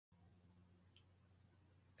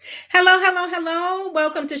Hello, hello, hello.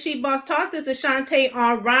 Welcome to She Boss Talk. This is Shantae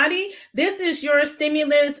Alradi. This is your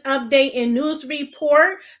stimulus update and news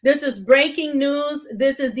report. This is breaking news.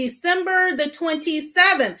 This is December the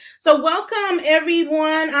 27th. So welcome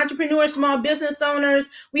everyone, entrepreneurs, small business owners.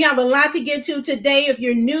 We have a lot to get to today. If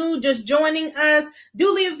you're new, just joining us,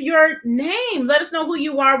 do leave your name. Let us know who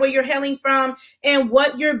you are, where you're hailing from, and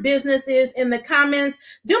what your business is in the comments.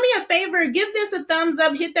 Do me a favor, give this a thumbs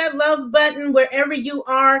up, hit that love button wherever you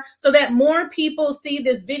are so that more people see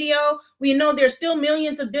this video. We know there's still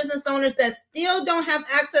millions of business owners that still don't have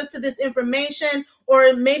access to this information,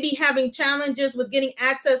 or maybe having challenges with getting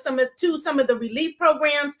access to some of the relief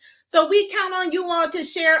programs. So we count on you all to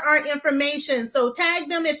share our information. So tag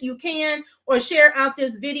them if you can, or share out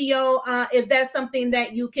this video if that's something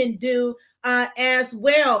that you can do as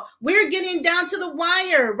well. We're getting down to the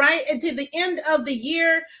wire, right? And to the end of the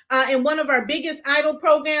year, and one of our biggest idol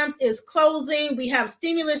programs is closing. We have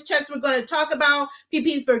stimulus checks we're going to talk about,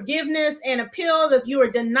 PPP forgiveness and appeals if you are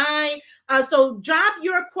denied. So drop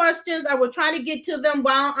your questions. I will try to get to them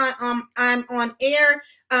while I'm on air.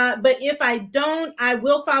 But if I don't, I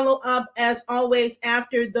will follow up as always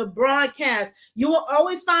after the broadcast. You will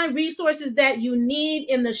always find resources that you need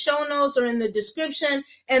in the show notes or in the description.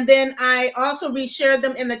 And then I also reshare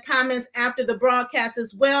them in the comments after the broadcast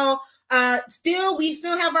as well. We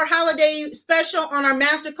still have our holiday special on our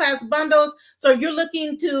masterclass bundles. So if you're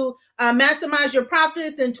looking to maximize your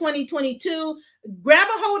profits in 2022, grab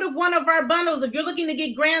a hold of one of our bundles. If you're looking to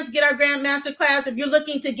get grants, get our grant masterclass. If you're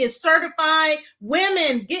looking to get certified,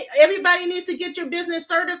 everybody needs to get your business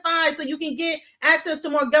certified so you can get access to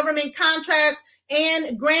more government contracts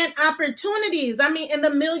and grant opportunities. I mean, in the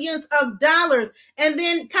millions of dollars. And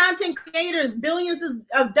then content creators, billions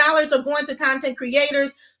of dollars are going to content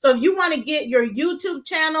creators. So if you want to get your YouTube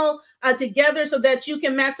channel together so that you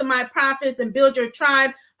can maximize profits and build your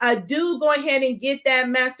tribe, do go ahead and get that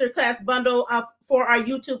masterclass bundle for our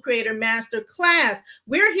YouTube Creator Masterclass.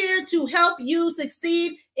 We're here to help you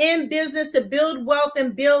succeed in business, to build wealth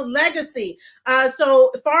and build legacy.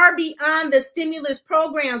 So far beyond the stimulus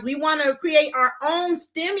programs, we want to create our own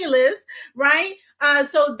stimulus, right?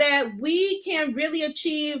 So that we can really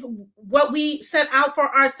achieve what we set out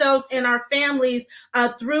for ourselves and our families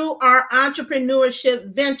through our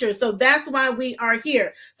entrepreneurship venture. So that's why we are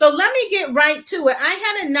here. So let me get right to it. I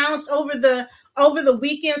had announced over the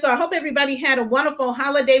weekend, so I hope everybody had a wonderful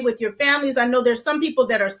holiday with your families. I know there's some people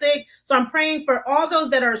that are sick, so I'm praying for all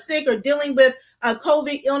those that are sick or dealing with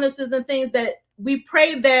COVID illnesses and things, that we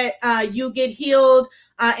pray that you get healed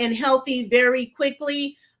and healthy very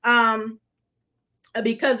quickly.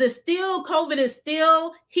 Because COVID is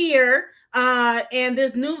still here, and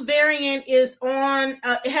this new variant is on,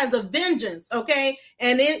 it has a vengeance, okay?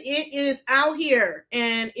 And it is out here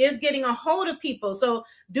and is getting a hold of people. So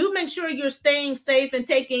do make sure you're staying safe and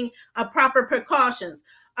taking proper precautions.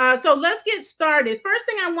 So let's get started. First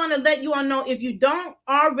thing I want to let you all know, if you don't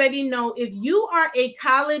already know, if you are a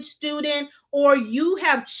college student or you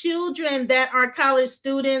have children that are college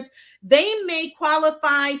students, they may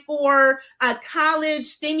qualify for college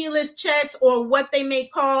stimulus checks, or what they may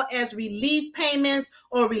call as relief payments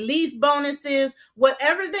or relief bonuses.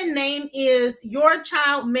 Whatever the name is, your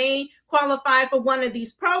child may qualify for one of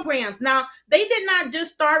these programs. Now, they did not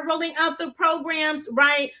just start rolling out the programs,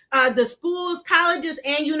 right? The schools, colleges,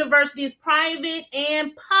 and universities, private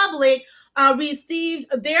and public, received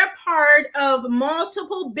their part of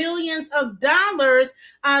multiple billions of dollars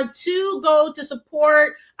to go to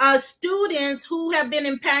support students who have been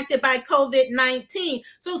impacted by COVID-19.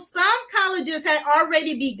 So some colleges had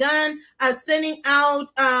already begun sending out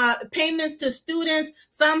payments to students.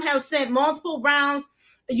 Some have sent multiple rounds.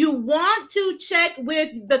 You want to check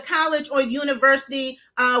with the college or university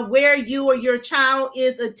where you or your child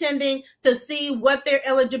is attending to see what their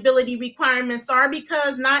eligibility requirements are,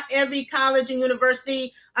 because not every college and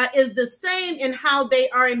university is the same in how they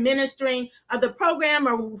are administering the program,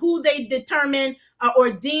 or who they determine or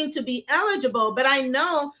deem to be eligible. But I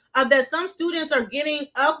know that some students are getting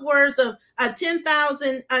upwards of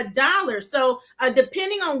 $10,000. So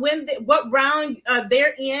depending on what round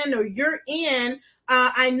they're in or you're in,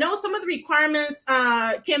 I know some of the requirements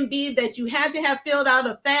can be that you had to have filled out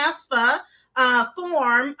a FAFSA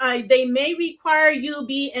form. They may require you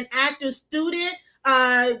be an active student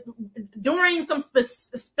during some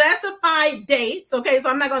specified dates. Okay, so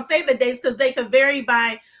I'm not going to say the dates because they could vary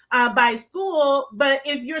by school. But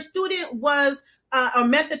if your student was or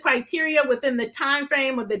met the criteria within the time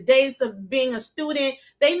frame of the days of being a student,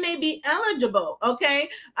 they may be eligible. Okay,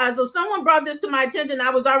 so someone brought this to my attention.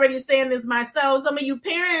 I was already saying this myself. Some of you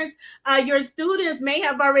parents, your students may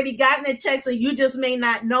have already gotten a check, so you just may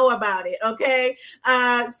not know about it. Okay,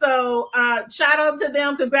 so shout out to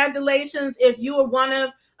them. Congratulations if you are one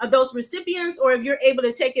of those recipients, or if you're able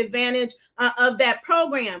to take advantage of that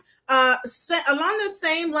program. Along the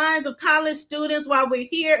same lines of college students, while we're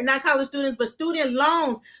here, not college students, but student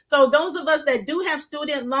loans. So those of us that do have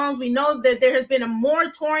student loans, we know that there has been a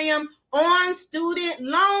moratorium on student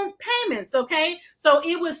loan payments. Okay, so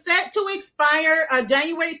it was set to expire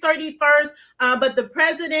January 31st, but the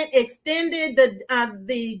president extended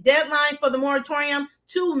the deadline for the moratorium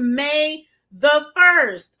to May the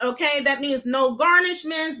 1st. Okay, that means no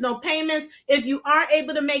garnishments, no payments. If you are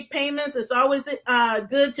able to make payments, it's always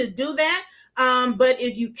good to do that. But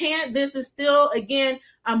if you can't, this is still, again,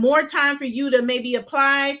 more time for you to maybe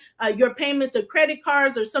apply your payments to credit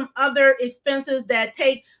cards or some other expenses that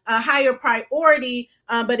take a higher priority.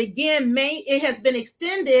 But again, it has been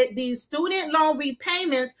extended, these student loan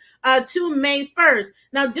repayments, to May 1st.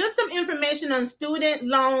 Now, just some information on student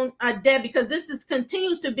loan debt, because this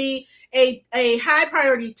continues to be a high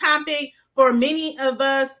priority topic for many of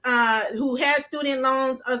us who have student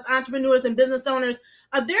loans, us entrepreneurs and business owners.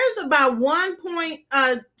 There's about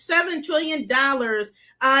 $1.7 trillion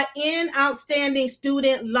in outstanding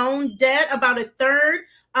student loan debt. About a third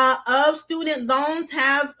of student loans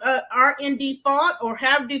are in default or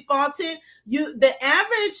have defaulted. The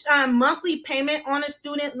average monthly payment on a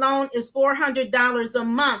student loan is $400 a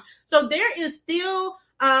month. So there is still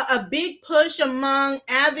a big push among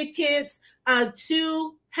advocates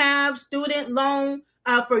to have student loan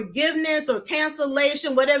forgiveness or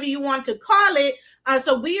cancellation, whatever you want to call it.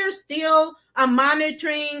 So we are still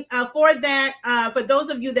monitoring for that. For those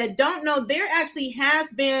of you that don't know, there actually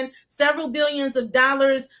has been several billions of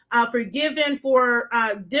dollars forgiven for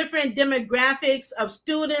different demographics of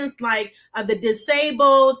students, like the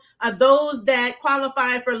disabled, those that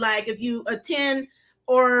qualify for, like, if you attend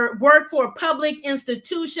or work for a public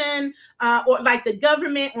institution or like the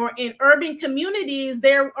government, or in urban communities,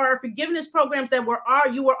 there are forgiveness programs that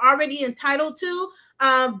you were already entitled to,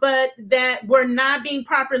 but that were not being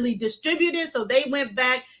properly distributed. So they went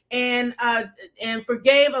back and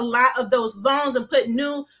forgave a lot of those loans and put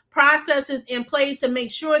new processes in place to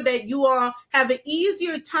make sure that you all have an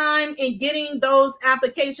easier time in getting those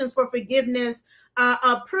applications for forgiveness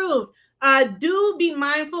approved. Do be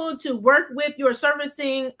mindful to work with your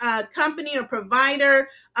servicing company or provider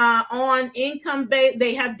on income base.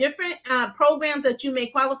 They have different programs that you may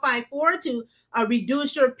qualify for to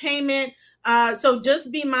reduce your payment. So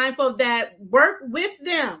just be mindful of that. Work with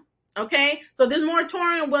them. Okay, so this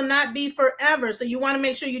moratorium will not be forever. So you want to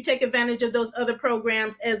make sure you take advantage of those other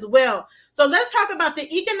programs as well. So let's talk about the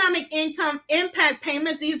economic income impact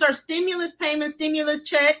payments. These are stimulus payments. Stimulus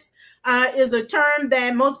checks is a term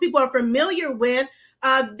that most people are familiar with.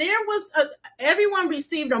 Everyone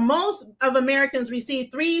received, or most of Americans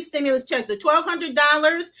received, 3 stimulus checks: the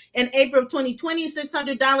 $1,200 in April of 2020,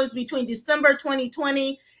 $600 between December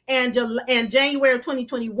 2020 and January of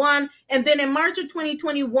 2021, and then in March of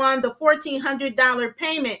 2021, the $1,400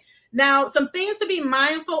 payment. Now, some things to be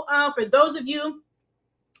mindful of for those of you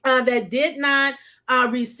that did not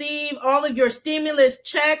receive all of your stimulus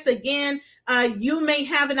checks. Again, you may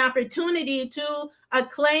have an opportunity to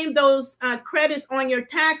claim those credits on your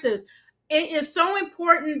taxes. It is so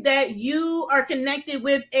important that you are connected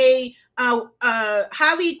with a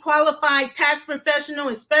highly qualified tax professional,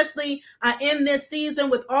 especially in this season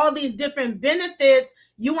with all these different benefits.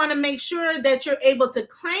 You want to make sure that you're able to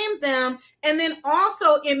claim them. And then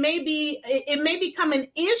also it may become an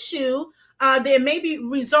issue. There may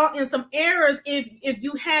result in some errors if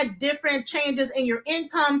you had different changes in your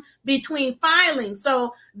income between filings.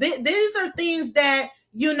 So these are things that,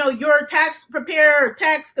 you know, your tax preparer or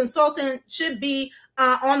tax consultant should be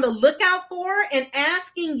on the lookout for, and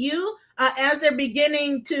asking you as they're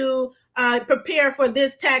beginning to prepare for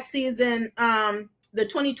this tax season, the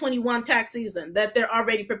 2021 tax season that they're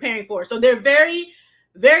already preparing for. So they're very,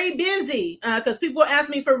 very busy because people ask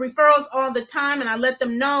me for referrals all the time, and I let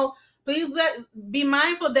them know, please be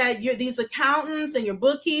mindful that these accountants and your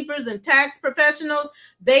bookkeepers and tax professionals,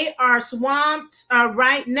 they are swamped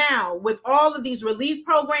right now with all of these relief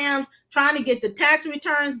programs, trying to get the tax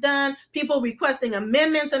returns done, people requesting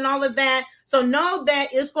amendments and all of that. So know that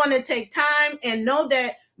it's going to take time, and know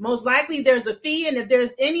that most likely there's a fee. And if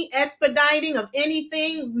there's any expediting of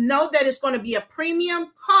anything, know that it's going to be a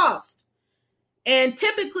premium cost. And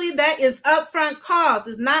typically that is upfront cost.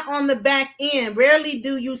 It's not on the back end. Rarely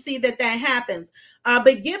do you see that happens.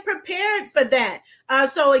 But get prepared for that.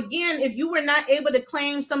 So again, if you were not able to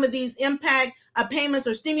claim some of these impact payments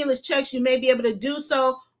or stimulus checks, you may be able to do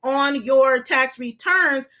so on your tax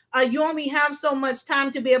returns. You only have so much time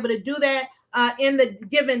to be able to do that in the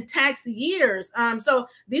given tax years. So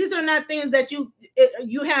these are not things that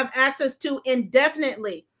you have access to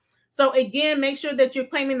indefinitely. So again, make sure that you're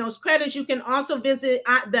claiming those credits. You can also visit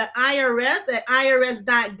the IRS at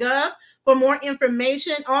irs.gov for more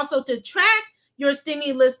information, also to track your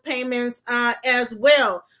stimulus payments as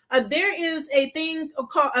well. There is a thing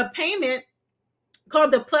called a payment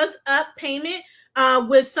called the Plus Up payment,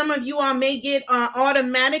 which some of you all may get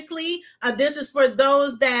automatically. This is for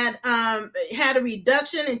those that had a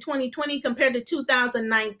reduction in 2020 compared to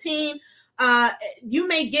 2019. You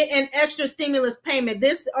may get an extra stimulus payment.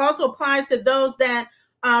 This also applies to those that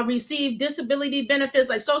receive disability benefits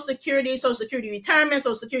like Social Security retirement,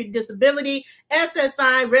 Social Security disability,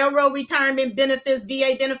 SSI, railroad retirement benefits,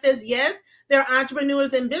 VA benefits. Yes, there are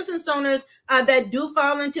entrepreneurs and business owners that do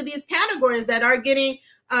fall into these categories that are getting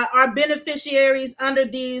are beneficiaries under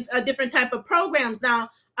these different type of programs. Now,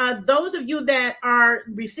 those of you that are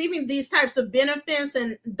receiving these types of benefits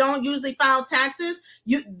and don't usually file taxes,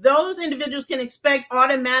 those individuals can expect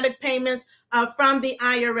automatic payments from the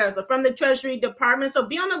IRS or from the Treasury Department. So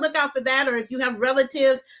be on the lookout for that. Or if you have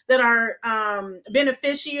relatives that are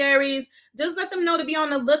beneficiaries, just let them know to be on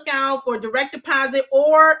the lookout for direct deposit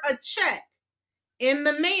or a check in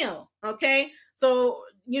the mail. Okay. So,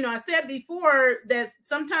 I said before that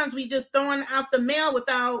sometimes we just throwing out the mail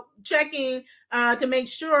without checking to make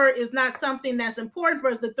sure it's not something that's important for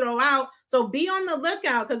us to throw out. So be on the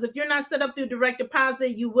lookout, because if you're not set up through direct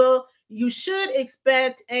deposit, you should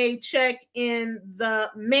expect a check in the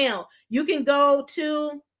mail. You can go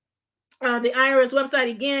to the IRS website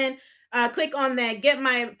again, click on that Get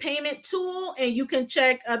My Payment tool, and you can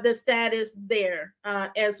check the status there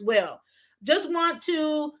as well. Just want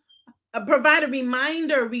to provide a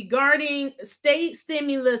reminder regarding state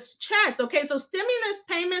stimulus checks. Okay, so stimulus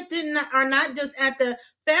payments are not just at the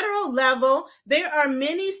federal level. There are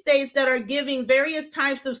many states that are giving various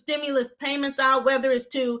types of stimulus payments out, whether it's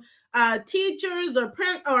to teachers or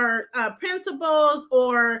principals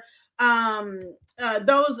or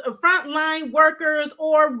those frontline workers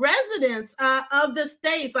or residents of the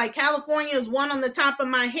states. Like California is one on the top of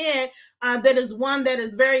my head. That is one that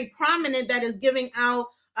is very prominent, that is giving out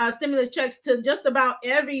stimulus checks to just about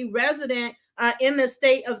every resident in the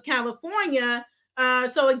state of California.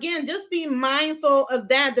 So again, just be mindful of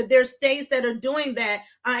that there's states that are doing that.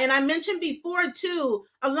 And I mentioned before too,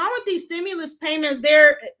 along with these stimulus payments,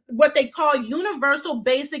 they're what they call universal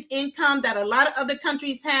basic income that a lot of other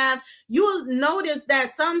countries have. You will notice that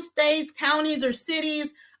some states, counties, or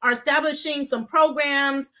cities are establishing some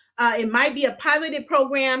programs. It might be a piloted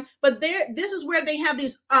program, but this is where they have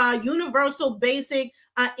these universal basic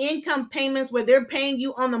income payments, where they're paying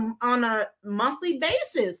you on a monthly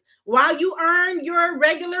basis while you earn your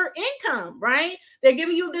regular income, right? They're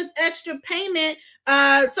giving you this extra payment.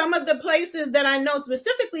 Some of the places that I know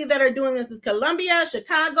specifically that are doing this is Columbia,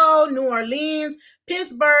 Chicago, New Orleans,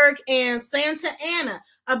 Pittsburgh, and Santa Ana.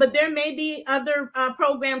 But there may be other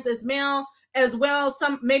programs as well.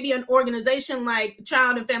 Some, maybe an organization like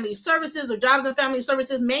Child and Family Services or Jobs and Family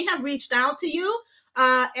Services may have reached out to you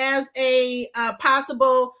as a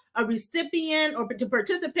possible recipient or to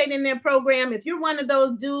participate in their program. If you're one of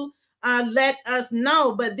those, do let us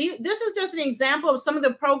know. But this is just an example of some of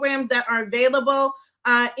the programs that are available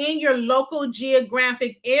in your local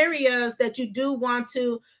geographic areas that you do want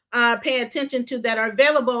to pay attention to, that are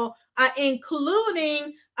available,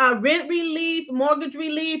 including rent relief, mortgage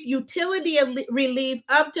relief, utility relief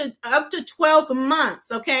up to 12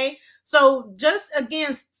 months. Okay. So just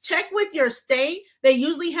again, check with your state. They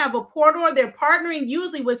usually have a portal. They're partnering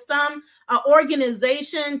usually with some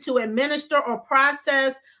organization to administer or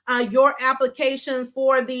process your applications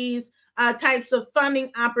for these types of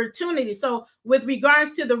funding opportunities. So with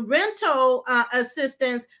regards to the rental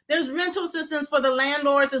assistance, there's rental assistance for the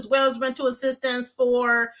landlords as well as rental assistance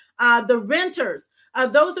for the renters.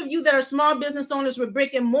 Those of you that are small business owners with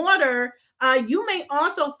brick and mortar, you may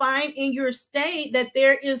also find in your state that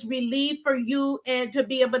there is relief for you and to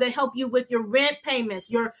be able to help you with your rent payments,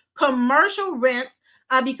 your commercial rents,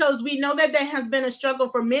 because we know that there has been a struggle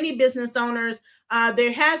for many business owners.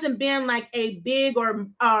 There hasn't been like a big or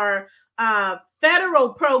federal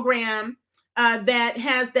program that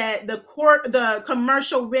has the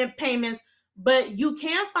commercial rent payments, but you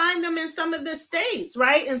can find them in some of the states,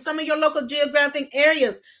 right? In some of your local geographic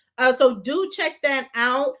areas. So do check that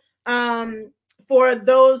out. for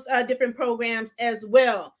those different programs as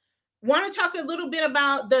well. Want to talk a little bit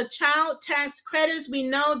about the child tax credits. We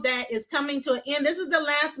know that is coming to an end. This is the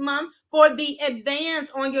last month for the advance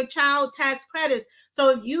on your child tax credits. So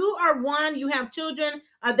if you are one, you have children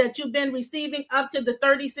that you've been receiving up to the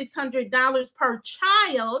 $3,600 per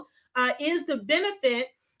child is the benefit,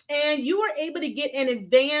 and you are able to get an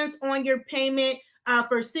advance on your payment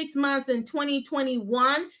for 6 months in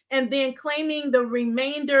 2021, and then claiming the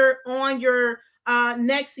remainder on your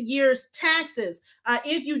next year's taxes.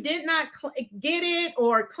 If you did not get it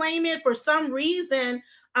or claim it for some reason,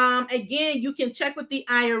 again, you can check with the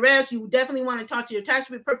IRS. You definitely want to talk to your tax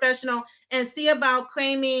professional and see about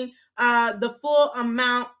claiming the full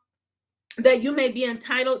amount that you may be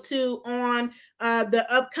entitled to on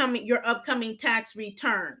your upcoming tax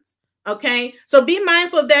returns. Okay, so be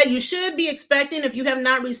mindful of that. You should be expecting, if you have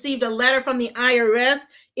not received a letter from the IRS,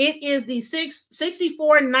 it is the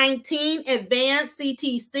 6419 Advanced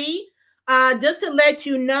CTC. Just to let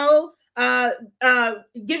you know,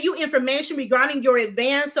 give you information regarding your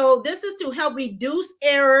advance. So this is to help reduce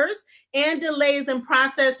errors and delays in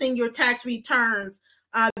processing your tax returns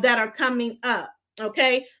that are coming up.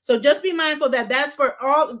 Okay, so just be mindful that that's for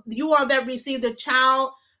all you all that receive the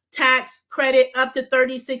child tax credit up to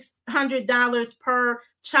 $3,600 per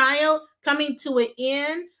child, coming to an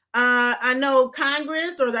end. I know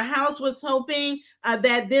Congress or the House was hoping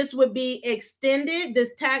that this would be extended,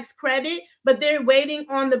 this tax credit, but they're waiting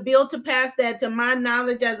on the bill to pass that, to my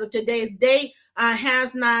knowledge, as of today's date,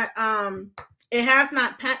 has not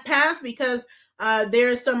passed because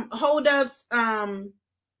there's some holdups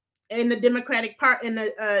in the Democratic Party.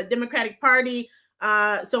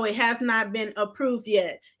 So it has not been approved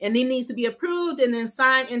yet, and it needs to be approved and then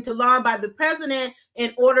signed into law by the president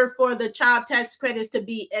in order for the child tax credits to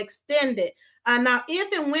be extended. Now,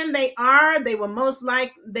 if and when they will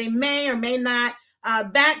they may or may not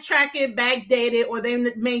backtrack it, backdate it, or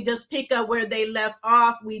they may just pick up where they left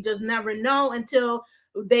off. We just never know until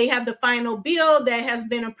they have the final bill that has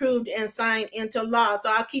been approved and signed into law. So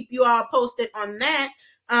I'll keep you all posted on that.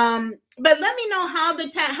 But let me know how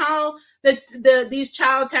these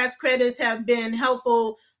child tax credits have been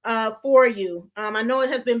helpful for you. I know it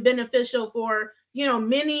has been beneficial for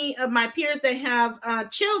many of my peers that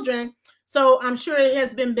have children, so I'm sure it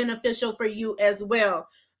has been beneficial for you as well.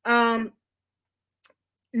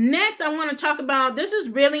 Next, I want to talk about, this is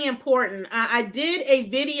really important. I did a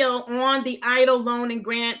video on the EIDL loan and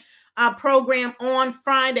grant program on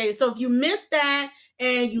Friday. So if you missed that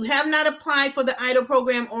and you have not applied for the EIDL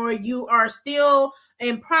program, or you are still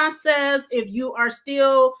in process, if you are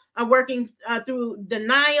still working through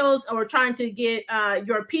denials or trying to get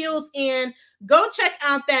your appeals in, go check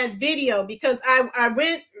out that video, because I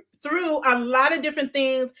went through a lot of different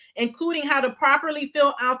things, including how to properly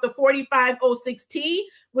fill out the 4506T,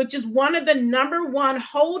 which is one of the number one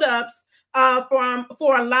holdups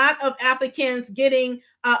for a lot of applicants getting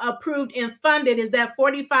approved and funded, is that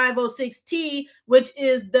 4506T, which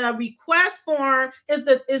is the request form, is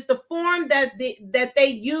the form that they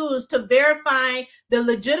use to verify the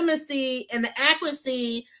legitimacy and the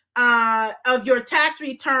accuracy of your tax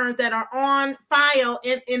returns that are on file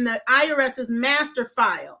in the IRS's master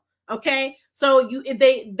file. Okay, so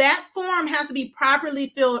that form has to be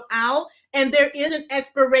properly filled out, and there is an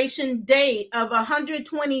expiration date of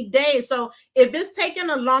 120 days. So if it's taken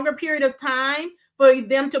a longer period of time for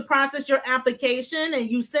them to process your application and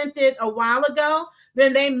you sent it a while ago,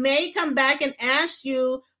 then they may come back and ask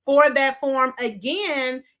you for that form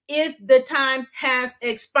again if the time has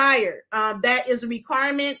expired. That is a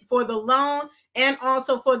requirement for the loan and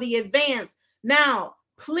also for the advance. Now,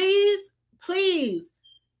 please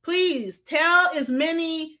tell as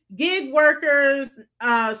many gig workers,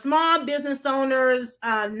 small business owners,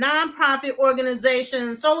 nonprofit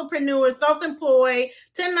organizations, solopreneurs, self-employed,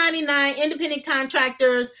 1099, independent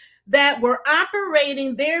contractors that were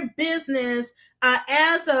operating their business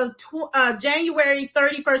as of January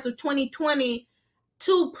 31st of 2020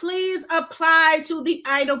 to please apply to the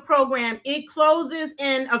EIDL program. It closes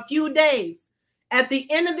in a few days. At the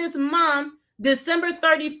end of this month, December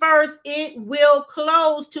 31st, it will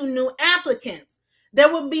close to new applicants.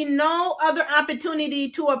 There will be no other opportunity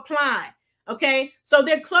to apply. Okay, so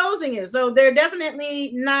they're closing it. So they're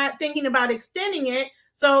definitely not thinking about extending it.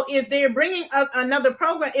 So if they're bringing up another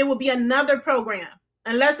program, it will be another program,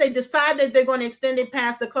 unless they decide that they're going to extend it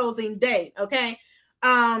past the closing date. Okay,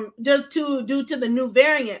 just due to the new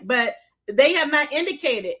variant, but they have not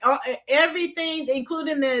indicated everything,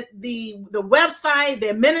 including the website, the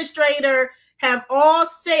administrator, have all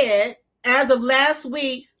said as of last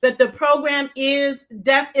week that the program is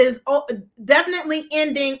definitely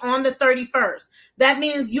ending on the 31st. That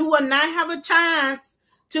means you will not have a chance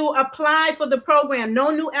to apply for the program.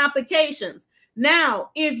 No new applications.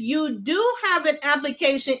 Now, if you do have an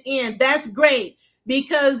application in, that's great,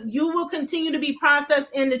 because you will continue to be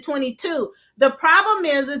processed into 22. The problem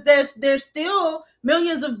is there's still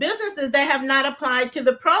millions of businesses that have not applied to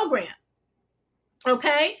the program.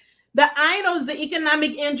 Okay. The EIDL is the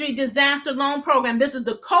Economic Injury Disaster Loan Program. This is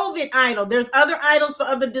the COVID EIDL. There's other EIDLs for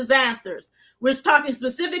other disasters. We're talking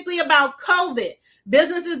specifically about COVID,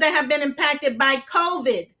 businesses that have been impacted by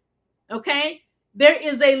COVID. Okay. There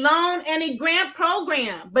is a loan and a grant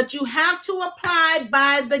program, but you have to apply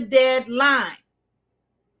by the deadline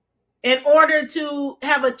in order to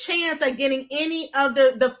have a chance at getting any of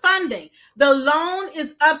the funding. The loan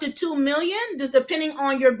is up to $2 million, just depending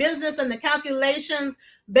on your business and the calculations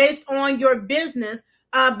based on your business.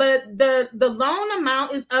 But the loan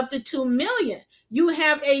amount is up to $2 million. You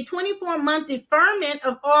have a 24-month deferment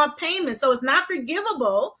of all payments, so it's not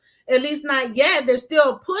forgivable, at least not yet. There's still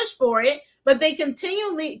a push for it, but they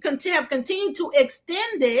have continued to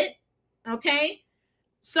extend it. Okay.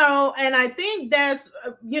 So, and I think that's,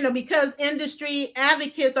 because industry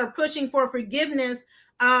advocates are pushing for forgiveness,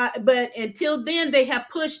 but until then they have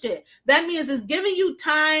pushed it. That means it's giving you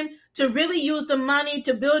time to really use the money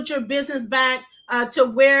to build your business back to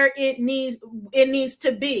where it needs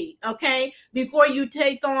to be, okay, before you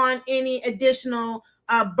take on any additional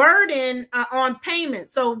burden on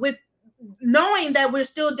payments. So with knowing that we're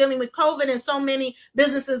still dealing with COVID and so many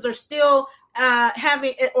businesses are still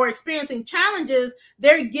having or experiencing challenges,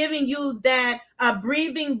 they're giving you that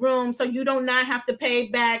breathing room so you do not have to pay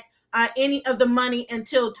back any of the money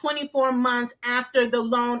until 24 months after the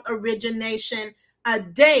loan origination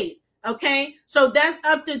date. Okay, so that's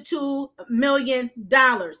up to $2 million.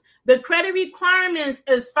 The credit requirements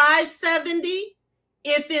is 570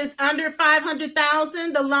 if it's under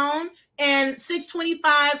 500,000, the loan, and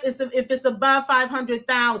 625 is if it's above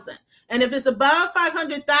 500,000. And if it's above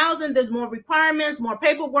 500,000, there's more requirements, more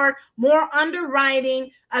paperwork, more underwriting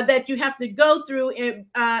that you have to go through in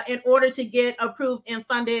order to get approved and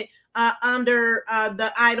funded under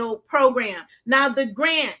the EIDL program. Now, the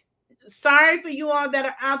grant, sorry for you all that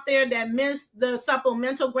are out there that missed the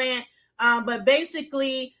supplemental grant, but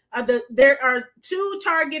basically there are two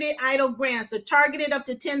targeted EIDL grants. They're targeted up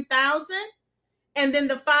to 10,000, and then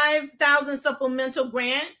the 5,000 supplemental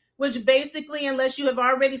grant, which basically, unless you have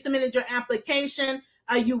already submitted your application,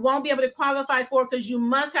 you won't be able to qualify for, because you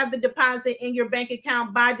must have the deposit in your bank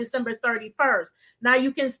account by December 31st. Now,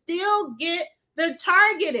 you can still get the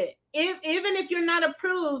targeted, even if you're not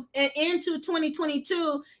approved into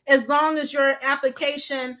 2022, as long as your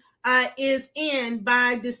application is in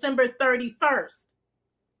by December 31st.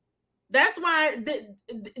 That's why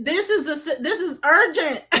this is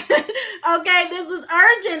urgent. Okay, this is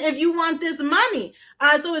urgent if you want this money.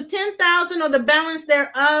 So it's 10,000 or the balance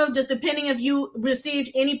thereof, just depending if you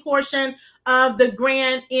received any portion of the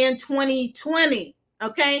grant in 2020.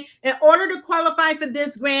 Okay, in order to qualify for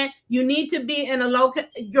this grant, you need to be in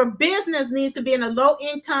your business needs to be in a low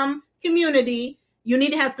income community. You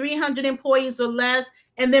need to have 300 employees or less,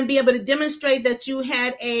 and then be able to demonstrate that you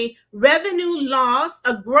had a revenue loss,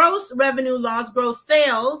 a gross revenue loss, gross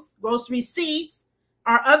sales, gross receipts,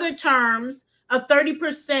 or other terms of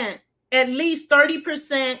 30%, at least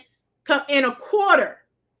 30% in a quarter,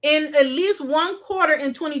 in at least one quarter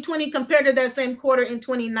in 2020 compared to that same quarter in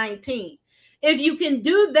 2019. If you can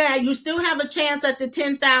do that, you still have a chance at the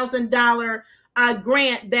 $10,000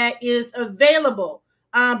 grant that is available.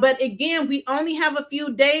 But again, we only have a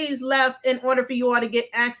few days left in order for you all to get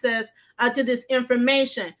access to this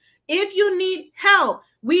information. If you need help,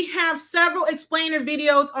 we have several explainer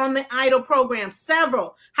videos on the EIDL program,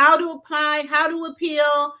 several. How to apply, how to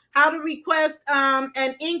appeal, how to request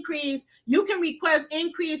an increase. You can request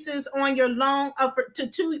increases on your loan up to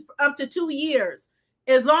 2 years,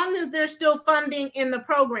 as long as there's still funding in the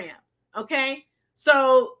program. Okay,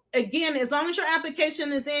 so again, as long as your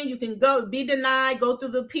application is in, you can be denied, go through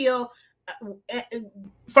the appeal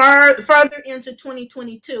further into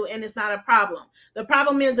 2022, and it's not a problem. The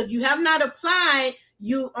problem is if you have not applied,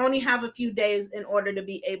 you only have a few days in order to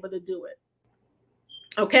be able to do it.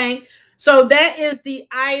 Okay, so that is the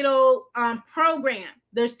EIDL program.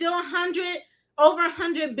 There's still over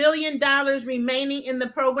 $100 billion remaining in the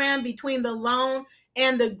program between the loan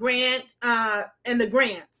and the grant and the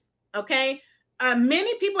grants. Okay.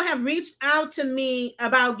 Many people have reached out to me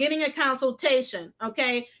about getting a consultation,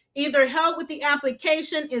 okay? Either help with the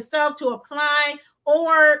application itself to apply,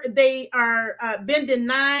 or they are been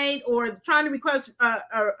denied or trying to request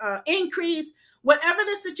increase, whatever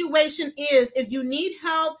the situation is, if you need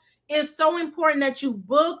help, it's so important that you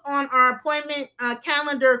book on our appointment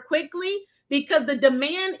calendar quickly, because the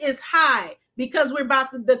demand is high, because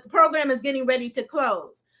the program is getting ready to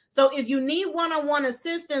close. So if you need one-on-one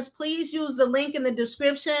assistance, please use the link in the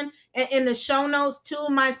description and in the show notes to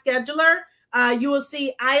my scheduler. You will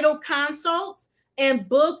see idle consults and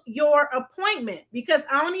book your appointment, because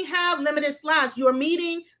I only have limited slots. You're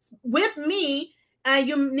meeting with me, and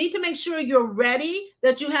you need to make sure you're ready,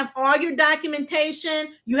 that you have all your documentation,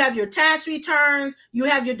 you have your tax returns, you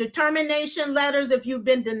have your determination letters if you've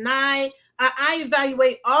been denied. I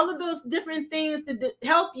evaluate all of those different things to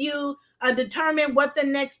help you determine what the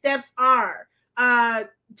next steps are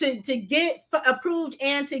to get approved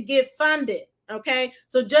and to get funded. Okay,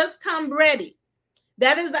 so just come ready.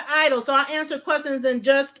 That is the idle. So I'll answer questions in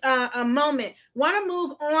just a moment. Want to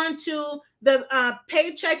move on to the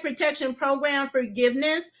Paycheck Protection Program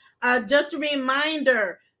forgiveness. Just a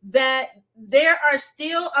reminder that there are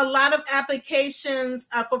still a lot of applications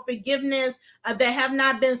for forgiveness that have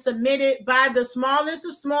not been submitted by the smallest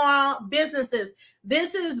of small businesses.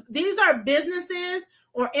 These are businesses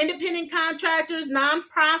or independent contractors,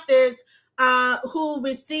 nonprofits who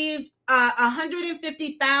received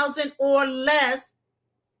 $150,000 or less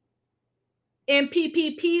in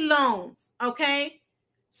PPP loans. Okay,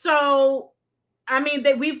 so I mean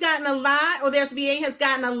that we've gotten a lot, or the SBA has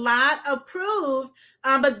gotten a lot approved,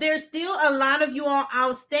 but there's still a lot of you all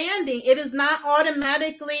outstanding. It is not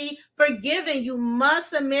automatically forgiven. You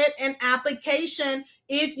must submit an application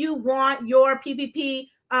if you want your PPP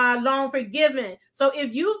loan forgiven. So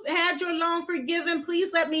if you've had your loan forgiven,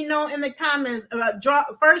 please let me know in the comments.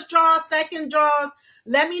 First draws, second draws.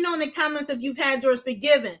 Let me know in the comments if you've had yours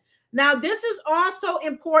forgiven. Now, this is also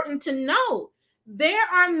important to note. There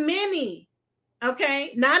are many,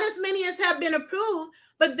 okay, not as many as have been approved,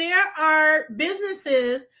 but there are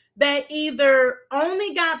businesses that either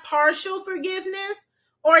only got partial forgiveness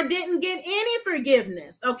or didn't get any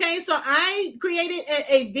forgiveness. Okay, so I created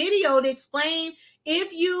a video to explain,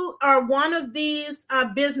 if you are one of these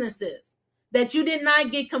businesses that you did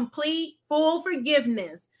not get complete, full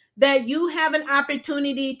forgiveness, that you have an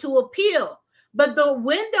opportunity to appeal. But the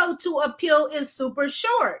window to appeal is super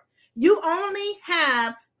short. You only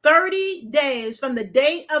have 30 days from the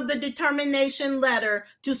date of the determination letter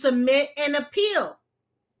to submit an appeal.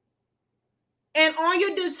 And on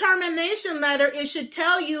your determination letter, it should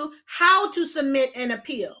tell you how to submit an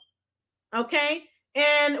appeal. Okay?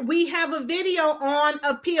 And we have a video on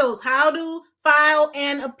appeals, how to file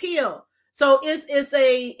an appeal. So it's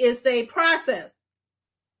a process.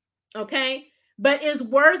 Okay? But it's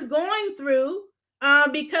worth going through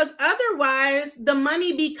because otherwise the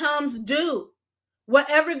money becomes due.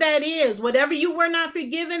 Whatever that is, whatever you were not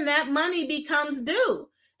forgiven, that money becomes due,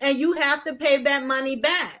 and you have to pay that money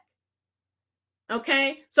back.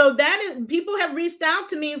 Okay, so that is, people have reached out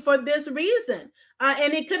to me for this reason,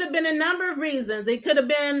 and it could have been a number of reasons. It could have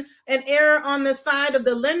been an error on the side of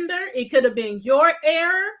the lender. It could have been your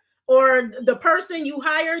error, or the person you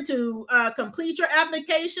hired to complete your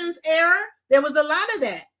application's error. There was a lot of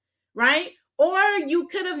that, right? Or you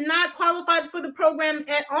could have not qualified for the program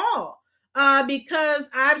at all. Because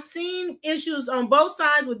I've seen issues on both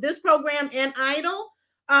sides with this program and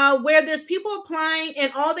EIDL, where there's people applying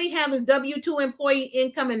and all they have is W-2 employee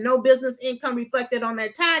income and no business income reflected on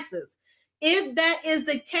their taxes. If that is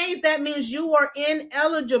the case, that means you are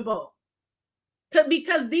ineligible,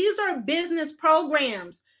 because these are business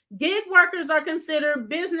programs. Gig workers are considered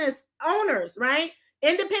business owners, right?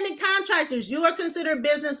 Independent contractors, you are considered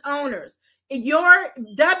business owners. Your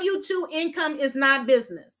W-2 income is not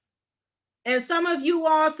business. And some of you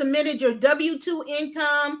all submitted your W-2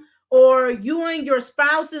 income, or you and your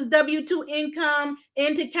spouse's W-2 income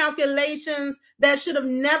into calculations that should have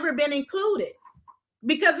never been included,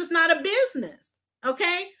 because it's not a business.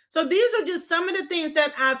 Okay, so these are just some of the things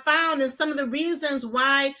that I found, and some of the reasons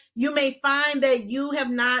why you may find that you have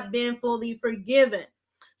not been fully forgiven.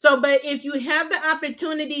 So, but if you have the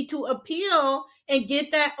opportunity to appeal and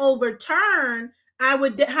get that overturned, I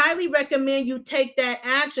would highly recommend you take that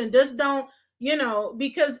action. Just don't,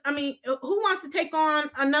 because I mean, who wants to take on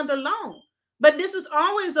another loan? But this is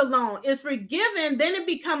always a loan. It's forgiven, then it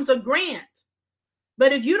becomes a grant.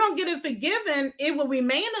 But if you don't get it forgiven, it will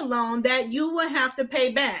remain a loan that you will have to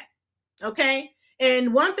pay back. Okay?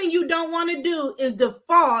 And one thing you don't want to do is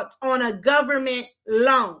default on a government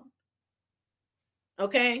loan.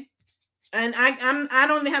 Okay? And I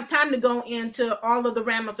don't even have time to go into all of the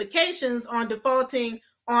ramifications on defaulting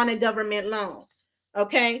on a government loan.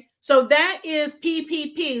 Okay, So that is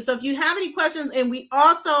PPP. So if you have any questions, and we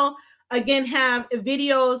also, again, have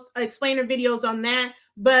videos, explainer videos on that.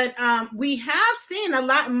 But we have seen a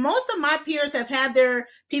lot. Most of my peers have had their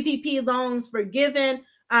PPP loans forgiven.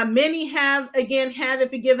 Many have, again, had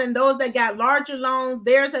it forgiven. Those that got larger loans,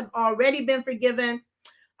 theirs have already been forgiven.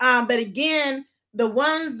 But again,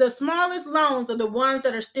 the smallest loans are the ones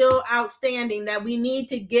that are still outstanding that we need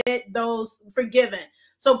to get those forgiven.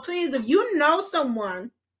 So please, if you know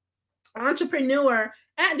someone, entrepreneur,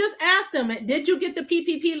 just ask them, did you get the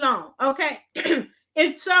PPP loan? Okay.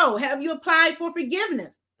 If so, have you applied for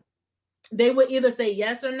forgiveness? They would either say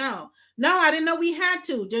yes or no. No, I didn't know we had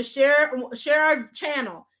to. Just share our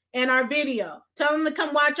channel and our video. Tell them to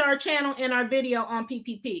come watch our channel and our video on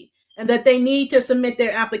PPP, and that they need to submit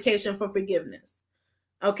their application for forgiveness.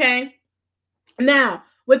 Okay. Now,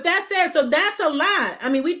 with that said, so that's a lot. I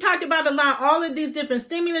mean, we talked about a lot, all of these different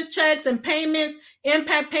stimulus checks and payments,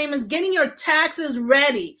 impact payments, getting your taxes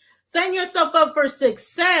ready, setting yourself up for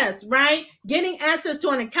success, right? Getting access to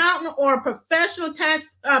an accountant or a professional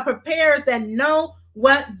tax preparers that know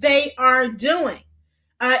what they are doing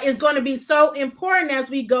is going to be so important as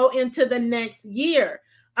we go into the next year.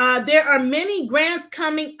 There are many grants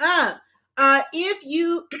coming up. If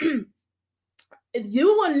you you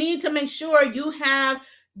will need to make sure you have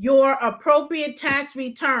your appropriate tax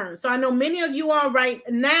return. So I know many of you all right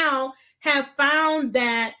now have found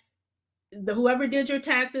that whoever did your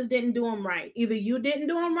taxes didn't do them right. Either you didn't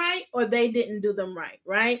do them right or they didn't do them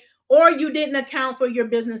right? Or you didn't account for your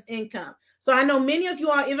business income. So I know many of you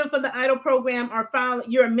all, even for the EIDL program,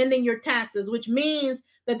 you're amending your taxes, which means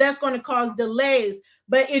that that's going to cause delays.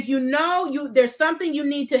 But if you know there's something you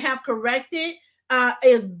need to have corrected,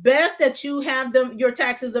 it's best that you have your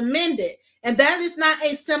taxes amended. And that is not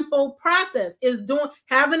a simple process. It's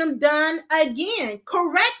having them done again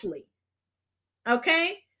correctly.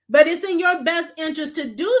 Okay? But it's in your best interest to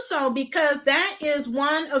do so, because that is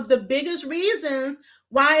one of the biggest reasons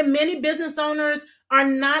why many business owners are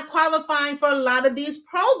not qualifying for a lot of these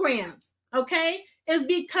programs. Okay? Is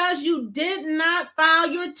because you did not file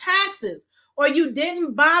your taxes, or you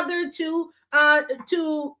didn't bother to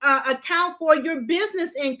account for your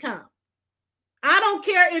business income. I don't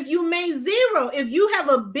care if you made zero. If you have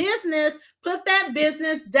a business, put that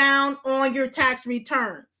business down on your tax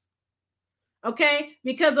returns. Okay?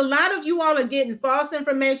 Because a lot of you all are getting false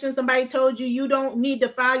information. Somebody told you don't need to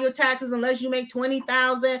file your taxes unless you make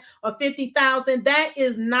 $20,000 or $50,000. That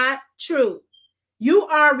is not true. You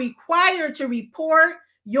are required to report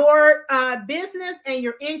your business and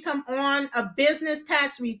your income on a business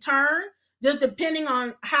tax return, just depending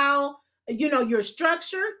on how you're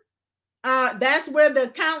structured. That's where the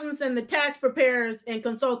accountants and the tax preparers and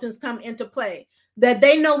consultants come into play, that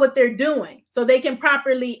they know what they're doing so they can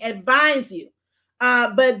properly advise you.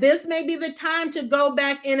 But this may be the time to go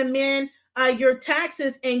back and amend your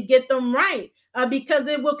taxes and get them right, because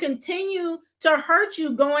it will continue to hurt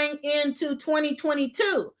you going into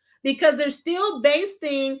 2022, because they're still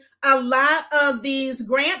basing a lot of these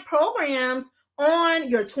grant programs on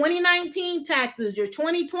your 2019 taxes, your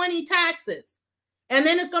 2020 taxes, and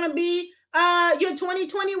then it's going to be your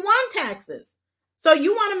 2021 taxes. So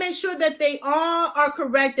you want to make sure that they all are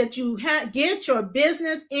correct, that you get your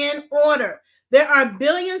business in order. There are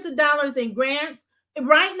billions of dollars in grants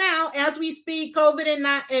right now as we speak, COVID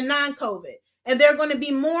and non-COVID. And there are going to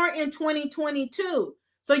be more in 2022.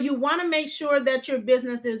 So you want to make sure that your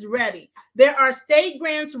business is ready. There are state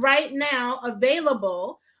grants right now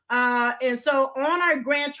available. And so on our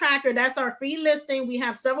grant tracker, that's our free listing. We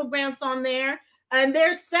have several grants on there. And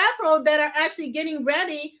there's several that are actually getting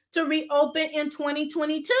ready to reopen in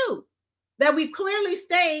 2022 that we clearly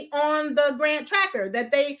state on the grant tracker,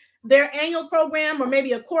 that their annual program or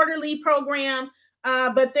maybe a quarterly program,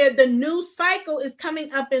 but the new cycle is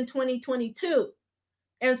coming up in 2022.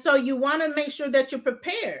 And so you want to make sure that you're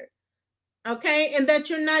prepared, okay? And that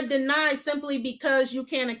you're not denied simply because you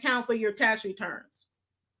can't account for your tax returns,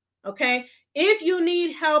 okay? If you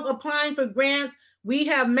need help applying for grants, we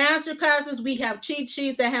have master classes, we have cheat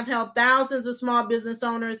sheets that have helped thousands of small business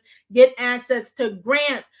owners get access to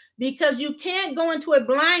grants, because you can't go into it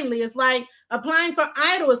blindly. It's like applying for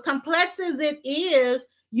EIDL. As complex as it is,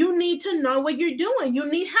 you need to know what you're doing. You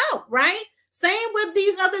need help, right? Same with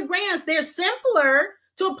these other grants. They're simpler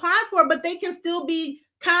to apply for, but they can still be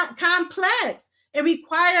complex and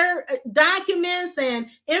require documents and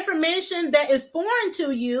information that is foreign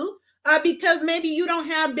to you. Because maybe you don't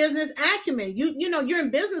have business acumen. You're in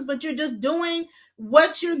business, but you're just doing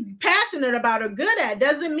what you're passionate about or good at.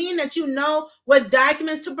 Doesn't mean that you know what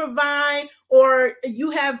documents to provide or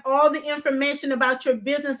you have all the information about your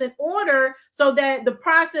business in order so that the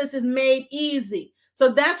process is made easy. So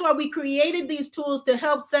that's why we created these tools to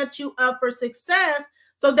help set you up for success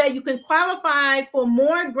so that you can qualify for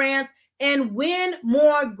more grants and win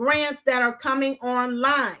more grants that are coming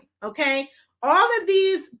online. Okay. All of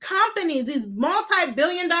these companies, these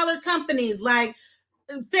multi-billion-dollar companies like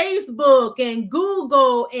Facebook and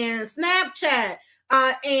Google and Snapchat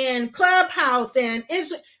and Clubhouse and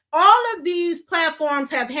all of these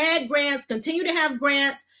platforms have had grants, continue to have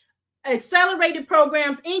grants, accelerated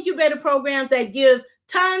programs, incubator programs that give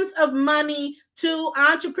tons of money to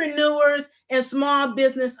entrepreneurs and small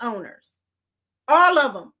business owners. All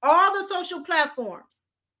of them, all the social platforms.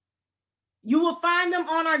 You will find them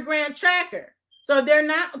on our grant tracker. So they're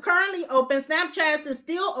not currently open. Snapchat is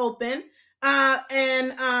still open. I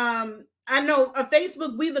know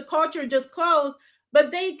Facebook, We the Culture just closed, but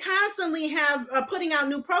they constantly have putting out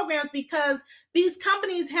new programs because these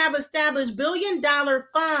companies have established billion-dollar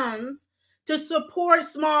funds to support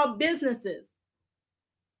small businesses.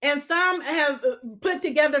 And some have put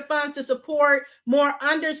together funds to support more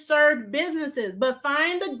underserved businesses, but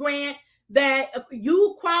find the grant that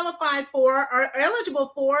you qualify for, are eligible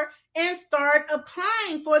for, and start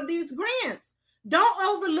applying for these grants. Don't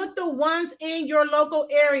overlook the ones in your local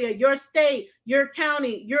area, your state, your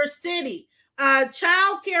county, your city.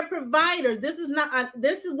 Child care providers. This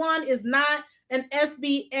one is not an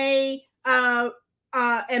SBA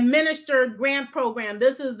administered grant program.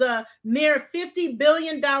 This is a near $50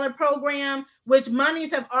 billion program, which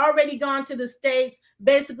monies have already gone to the states.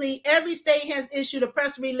 Basically, every state has issued a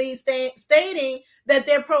press release stating that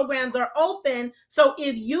their programs are open. So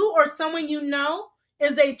if you or someone you know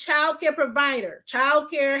is a child care provider,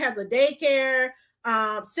 child care has a daycare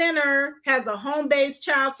center, has a home-based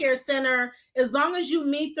child care center, as long as you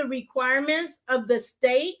meet the requirements of the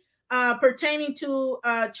state pertaining to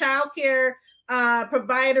child care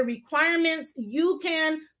provider requirements, you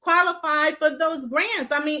can qualify for those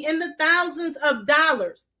grants. I mean, in the thousands of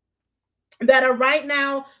dollars that are right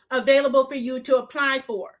now available for you to apply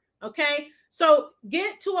for. Okay. So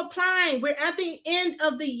get to applying. We're at the end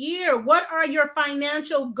of the year. What are your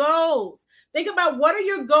financial goals? Think about what are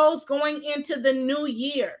your goals going into the new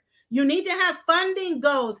year. You need to have funding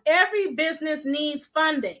goals. Every business needs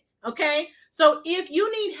funding. Okay. So if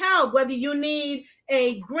you need help, whether you need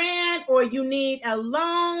a grant or you need a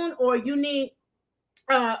loan or you need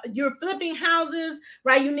you're flipping houses,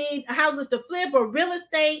 right? You need houses to flip or real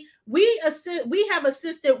estate. We have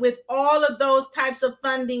assisted with all of those types of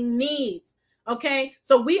funding needs. Okay,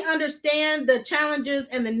 so we understand the challenges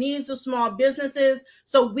and the needs of small businesses,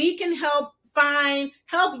 so we can help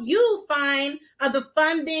you find the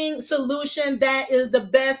funding solution that is the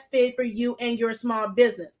best fit for you and your small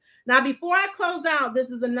business. Now, before I close out,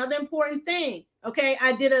 this is another important thing. Okay,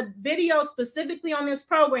 I did a video specifically on this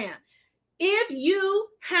program. If you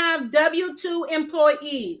have W-2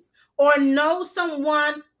 employees or know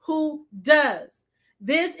someone who does,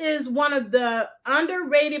 this is one of the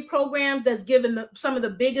underrated programs that's given some of the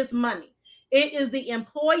biggest money. It is the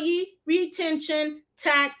Employee Retention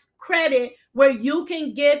Tax Credit, where you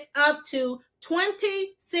can get up to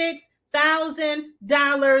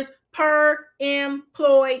 $26,000 per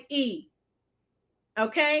employee.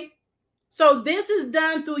 Okay? So this is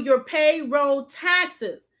done through your payroll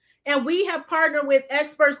taxes. And we have partnered with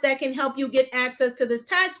experts that can help you get access to this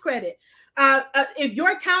tax credit. If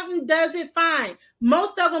your accountant does it, fine.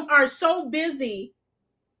 Most of them are so busy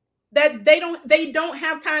that they don't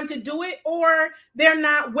have time to do it, or they're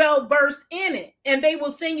not well versed in it. And they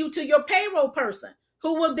will send you to your payroll person,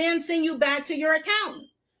 who will then send you back to your accountant.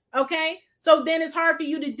 Okay. So then it's hard for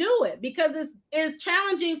you to do it because it's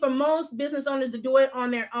challenging for most business owners to do it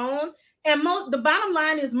on their own. And the bottom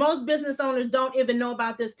line is most business owners don't even know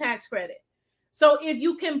about this tax credit. So if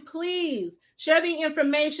you can please share the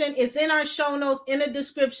information, it's in our show notes, in the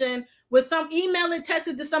description, with some email and text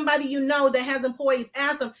it to somebody you know that has employees.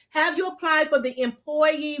 Ask them, have you applied for the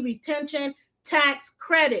Employee Retention Tax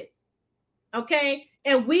Credit? Okay.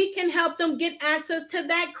 And we can help them get access to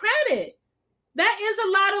that credit. That is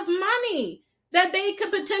a lot of money that they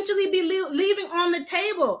could potentially be leaving on the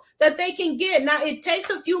table that they can get. Now, it takes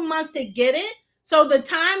a few months to get it. So the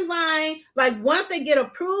timeline, like once they get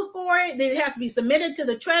approved for it, it has to be submitted to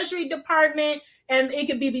the Treasury Department, and it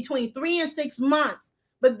could be between 3 and 6 months.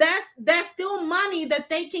 But that's still money that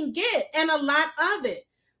they can get, and a lot of it.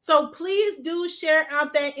 So please do share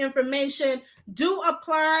out that information. Do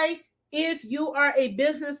apply if you are a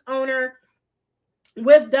business owner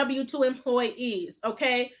with W-2 employees.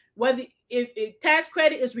 Okay, whether if tax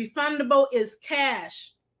credit is refundable, is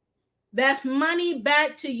cash. That's money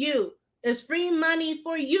back to you. It's free money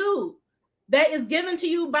for you that is given to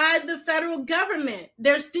you by the federal government.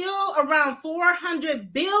 There's still around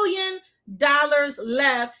 $400 billion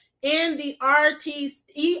left in the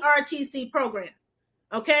ERTC program.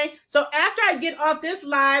 Okay, so after I get off this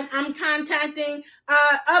live, I'm contacting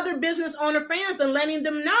other business owner friends and letting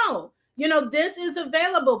them know, this is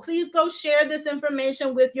available. Please go share this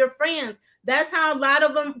information with your friends. That's how a lot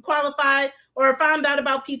of them qualified or found out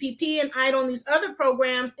about PPP and EIDL and these other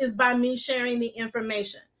programs, is by me sharing the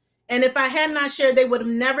information. And if I had not shared, they would have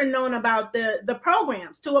never known about the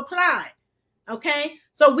programs to apply. Okay,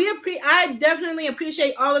 so I definitely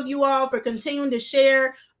appreciate all of you all for continuing to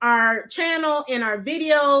share our channel and our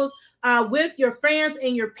videos with your friends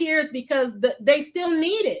and your peers, because they still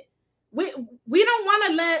need it. We don't want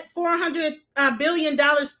to let $400 billion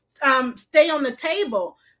stay on the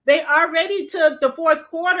table. They already took the fourth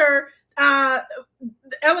quarter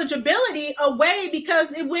eligibility away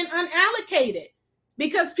because it went unallocated.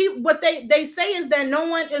 Because people, what they say is that no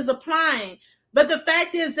one is applying. But the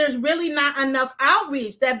fact is, there's really not enough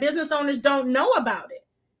outreach, that business owners don't know about it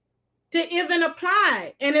to even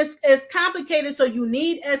apply. And it's complicated, so you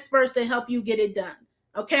need experts to help you get it done.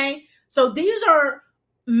 Okay? So these are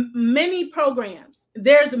many programs.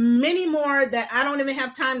 There's many more that I don't even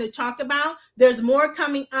have time to talk about. There's more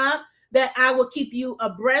coming up that I will keep you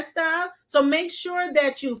abreast of. So make sure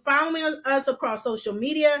that you follow us across social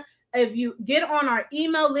media. If you get on our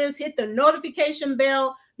email list, hit the notification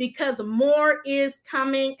bell, because more is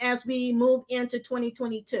coming as we move into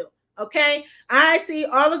 2022. Okay, I see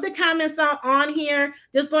all of the comments on here.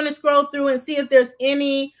 Just going to scroll through and see if there's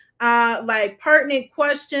any like pertinent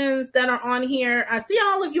questions that are on here. I see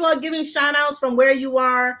all of you are giving shout outs from where you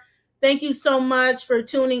are. Thank you so much for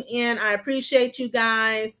tuning in. I appreciate you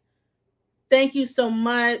guys. Thank you so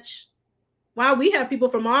much. Wow, we have people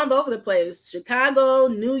from all over the place. Chicago,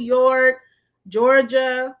 New York,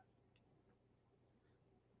 Georgia.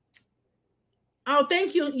 Oh,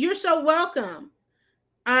 thank you. You're so welcome.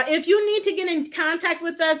 If you need to get in contact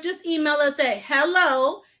with us, just email us at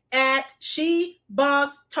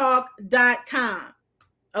hello@shebosstalk.com.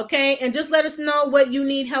 Okay, and just let us know what you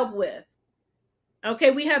need help with.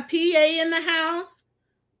 Okay, we have PA in the house.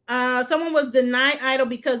 Someone was denied EIDL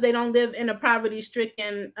because they don't live in a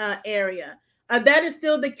poverty-stricken area. That is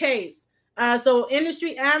still the case. So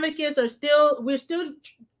industry advocates we're still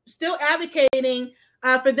advocating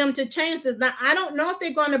for them to change this. Now, I don't know if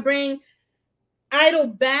they're going to bring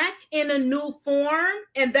EIDL back in a new form,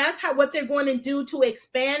 and that's what they're going to do to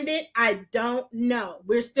expand it. I don't know.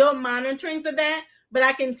 We're still monitoring for that, but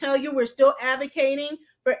I can tell you we're still advocating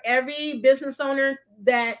for every business owner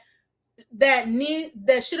that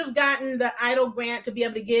should have gotten the EIDL grant to be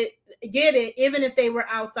able to get it, even if they were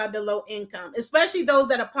outside the low income, especially those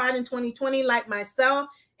that applied in 2020, like myself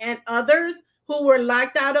and others who were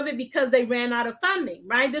locked out of it because they ran out of funding,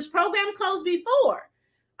 right? This program closed before.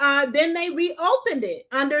 Then they reopened it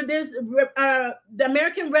under this the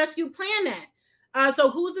American Rescue Plan Act. So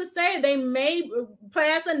who's to say they may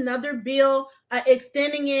pass another bill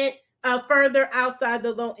extending it further outside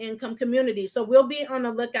the low income community. So we'll be on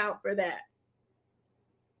the lookout for that.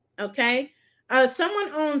 Okay.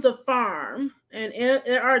 Someone owns a farm and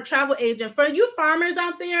are a travel agent. For you farmers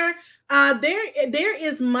out there, there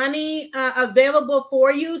is money available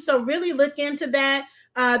for you. So really look into that.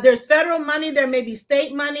 There's federal money. There may be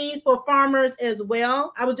state money for farmers as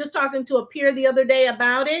well. I was just talking to a peer the other day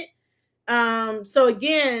about it. So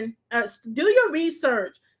again, do your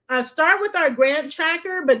research. Start with our grant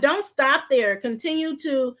tracker, but don't stop there. Continue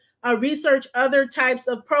to research other types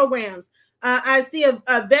of programs. I see a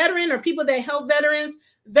veteran or people that help veterans.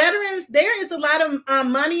 Veterans, there is a lot of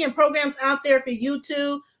money and programs out there for you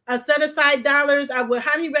to set aside dollars. I would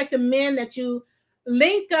highly recommend that you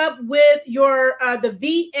link up with the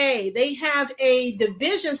VA. They have a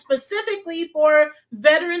division specifically for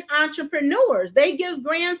veteran entrepreneurs. They give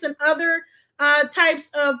grants and other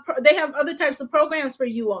they have other types of programs for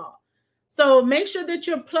you all. So make sure that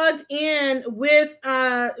you're plugged in with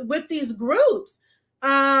these groups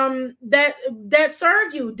that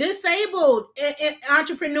serve you, disabled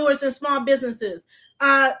entrepreneurs and small businesses,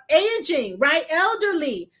 aging, right?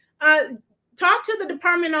 Elderly. Talk to the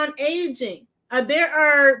Department on Aging. There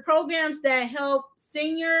are programs that help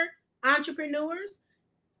senior entrepreneurs,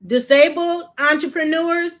 disabled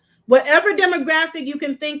entrepreneurs, whatever demographic you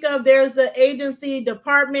can think of. There's an agency,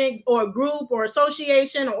 department, or group, or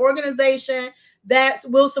association, or organization that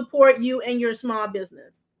will support you and your small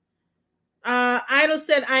business. EIDL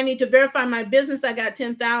said, I need to verify my business. I got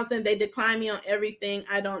 10,000. They declined me on everything.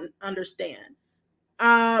 I don't understand.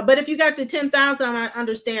 But if you got to 10,000, I'm not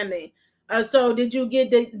understanding. So did you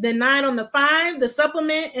get denied on the 5, the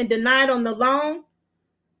supplement, and denied on the loan?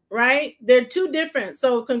 Right? They're two different.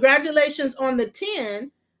 So congratulations on the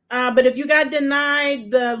 10. But if you got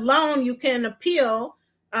denied the loan, you can appeal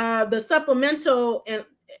the supplemental, and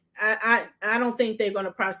I don't think they're going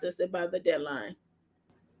to process it by the deadline.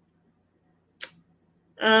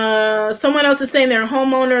 Someone else is saying their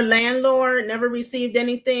homeowner landlord never received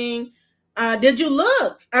anything. Did you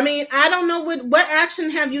look? I mean, I don't know what action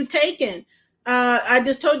have you taken. I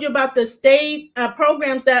just told you about the state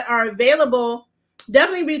programs that are available.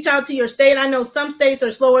 Definitely reach out to your state. I know some states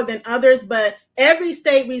are slower than others, but every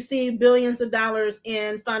state received billions of dollars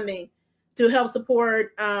in funding to help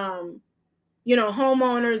support,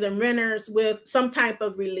 homeowners and renters with some type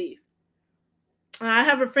of relief. I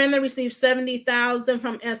have a friend that received $70,000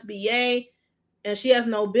 from SBA, and she has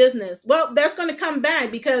no business. Well, that's going to come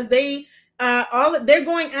back because they're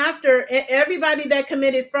going after everybody that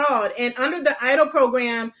committed fraud. And under the EIDL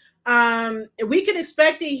program, we can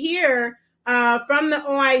expect to hear from the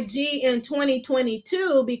OIG in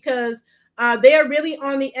 2022 because they are really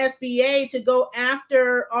on the SBA to go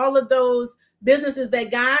after all of those businesses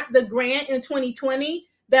that got the grant in 2020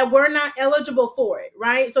 that were not eligible for it,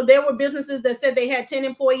 right? So there were businesses that said they had 10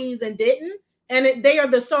 employees and didn't, and they are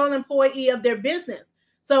the sole employee of their business.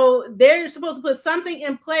 So they're supposed to put something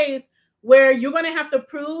in place where you're going to have to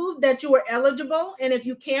prove that you are eligible. And if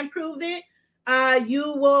you can't prove it,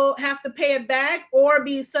 you will have to pay it back or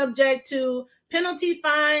be subject to penalty,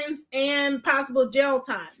 fines, and possible jail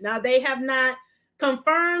time. Now, they have not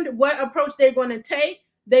confirmed what approach they're going to take.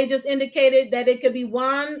 They just indicated that it could be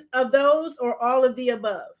one of those or all of the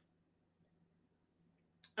above.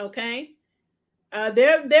 Okay.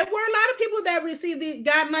 There were a lot of people that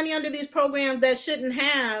got money under these programs that shouldn't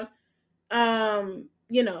have,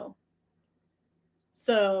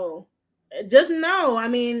 So just know, I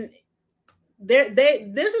mean,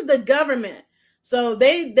 this is the government, so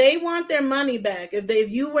they want their money back.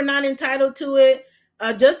 If you were not entitled to it,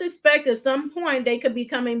 just expect at some point they could be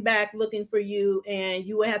coming back looking for you, and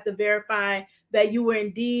you will have to verify that you were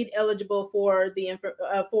indeed eligible for the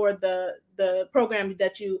program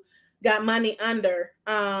that you got money under.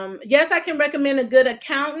 Yes, I can recommend a good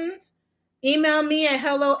accountant. Email me at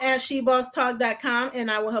hello@shebosstalk.com and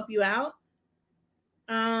I will help you out.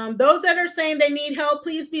 Those that are saying they need help,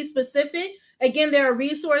 please be specific. Again, there are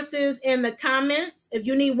resources in the comments. If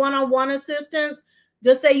you need one-on-one assistance,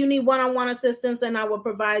 just say you need one-on-one assistance and I will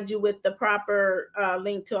provide you with the proper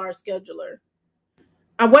link to our scheduler.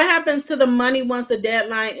 What happens to the money once the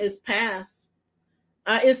deadline is passed?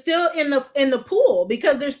 It's still in the pool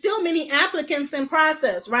because there's still many applicants in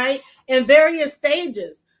process, right? In various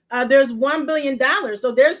stages. There's $1 billion.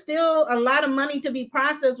 So there's still a lot of money to be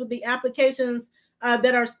processed with the applications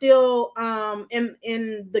that are still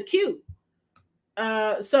in the queue.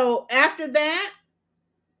 So after that,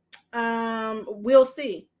 we'll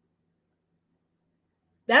see.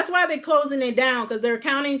 That's why they're closing it down, because they're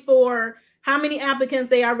accounting for how many applicants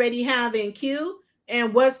they already have in queue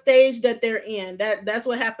and what stage that they're in. That's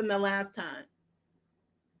what happened the last time.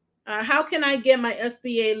 How can I get my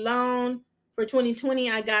SBA loan for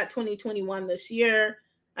 2020? I got 2021 this year.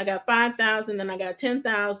 I got $5,000 and I got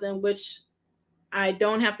 $10,000, which I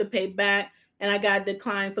don't have to pay back, and I got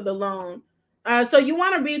declined for the loan. So you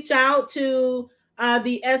want to reach out to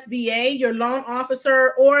the SBA, your loan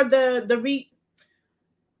officer, or the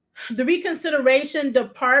reconsideration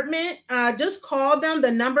department. Just call them.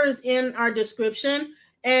 The number is in our description,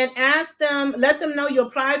 and ask them, let them know you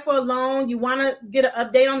applied for a loan. You want to get an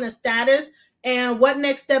update on the status and what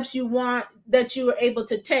next steps you want that you are able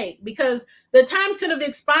to take, because the time could have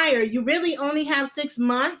expired. You really only have 6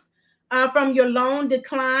 months from your loan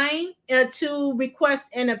decline to request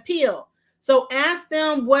an appeal. So ask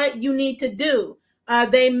them what you need to do.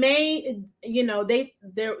 They may,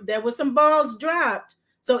 there were some balls dropped.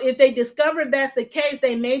 So if they discover that's the case,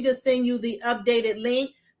 they may just send you the updated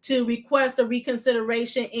link to request a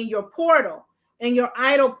reconsideration in your portal, in your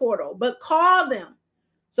EIDL portal. But call them.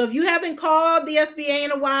 So if you haven't called the SBA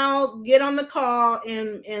in a while, get on the call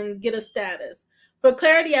and get a status. For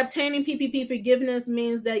clarity, obtaining PPP forgiveness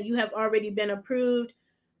means that you have already been approved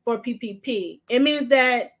for PPP. It means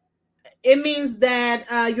that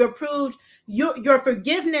you're approved. Your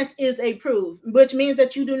forgiveness is approved, which means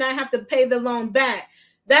that you do not have to pay the loan back.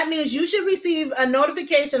 That means you should receive a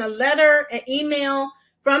notification, a letter, an email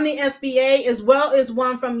from the SBA, as well as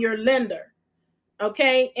one from your lender.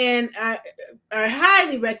 Okay, and I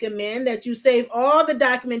highly recommend that you save all the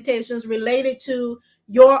documentations related to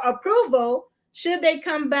your approval. Should they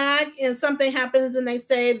come back and something happens and they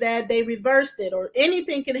say that they reversed it, or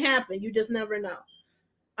anything can happen, you just never know.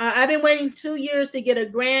 I've been waiting 2 years to get a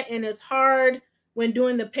grant, and it's hard when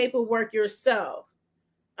doing the paperwork yourself.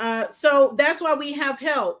 So that's why we have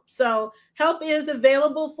help. So help is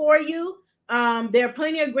available for you. There are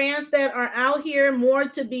plenty of grants that are out here, more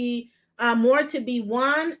to be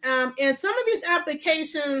won. And some of these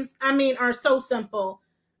applications, I mean, are so simple.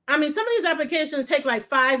 I mean, some of these applications take like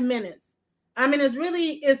 5 minutes. I mean,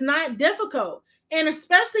 it's not difficult. And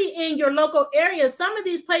especially in your local area, some of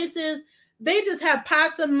these places, they just have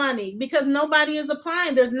pots of money because nobody is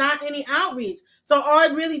applying. There's not any outreach. So all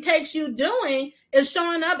it really takes you doing is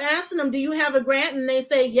showing up, asking them, do you have a grant? And they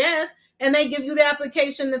say yes, and they give you the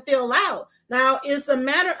application to fill out. Now it's a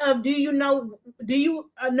matter of, do you know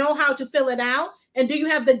how to fill it out? And do you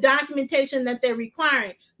have the documentation that they're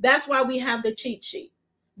requiring? That's why we have the cheat sheet.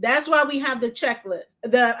 That's why we have the checklist.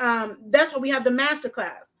 That's why we have the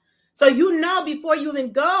masterclass. So you know before you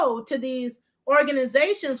even go to these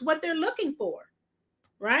organizations what they're looking for,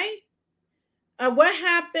 right? What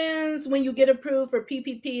happens when you get approved for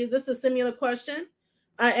PPP? Is this a similar question?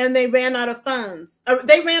 And they ran out of funds.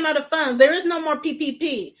 They ran out of funds. There is no more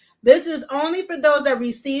PPP. This is only for those that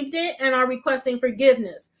received it and are requesting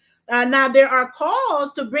forgiveness. Now there are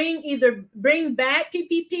calls to bring back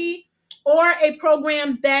PPP or a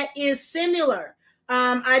program that is similar.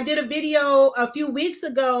 I did a video a few weeks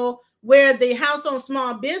ago where the House on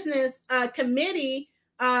Small Business Committee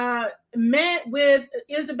met with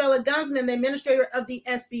Isabella Gunsman, the administrator of the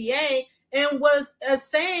SBA, and was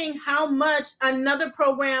saying how much another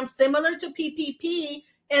program similar to PPP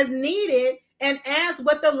is needed, and asked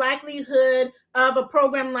what the likelihood of a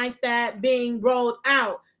program like that being rolled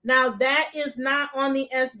out. Now, that is not on the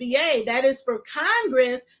SBA. That is for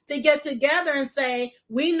Congress to get together and say,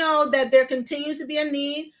 we know that there continues to be a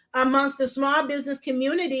need amongst the small business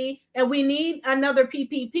community, and we need another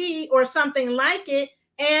PPP or something like it,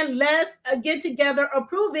 and let's get together,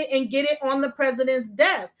 approve it, and get it on the president's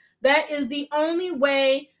desk. That is the only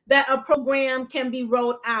way that a program can be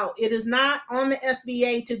rolled out. It is not on the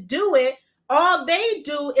SBA to do it. All they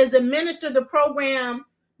do is administer the program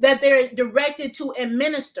that they're directed to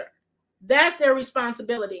administer. That's their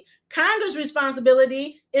responsibility. Congress'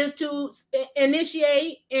 responsibility is to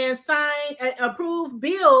initiate and approve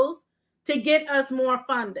bills to get us more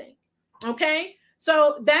funding. Okay?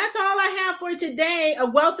 So that's all I have for today. A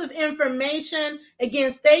wealth of information.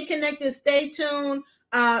 Again, stay connected, stay tuned.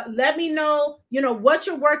 Let me know, what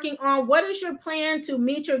you're working on. What is your plan to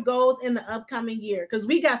meet your goals in the upcoming year? Because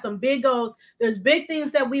we got some big goals. There's big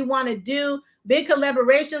things that we want to do, big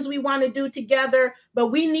collaborations we want to do together, but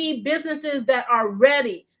we need businesses that are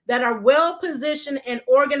ready, that are well positioned and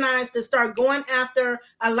organized to start going after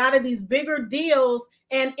a lot of these bigger deals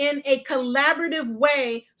and in a collaborative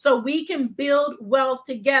way so we can build wealth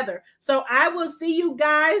together. So I will see you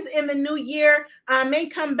guys in the new year. I may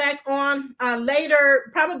come back on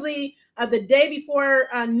later, probably the day before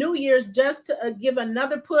New Year's, just to give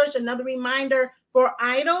another push, another reminder for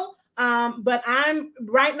IDLE. But I'm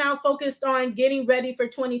right now focused on getting ready for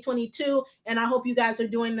 2022, and I hope you guys are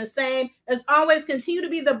doing the same. As always, continue to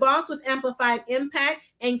be the boss with amplified impact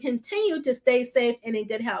and continue to stay safe and in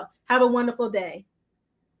good health. Have a wonderful day.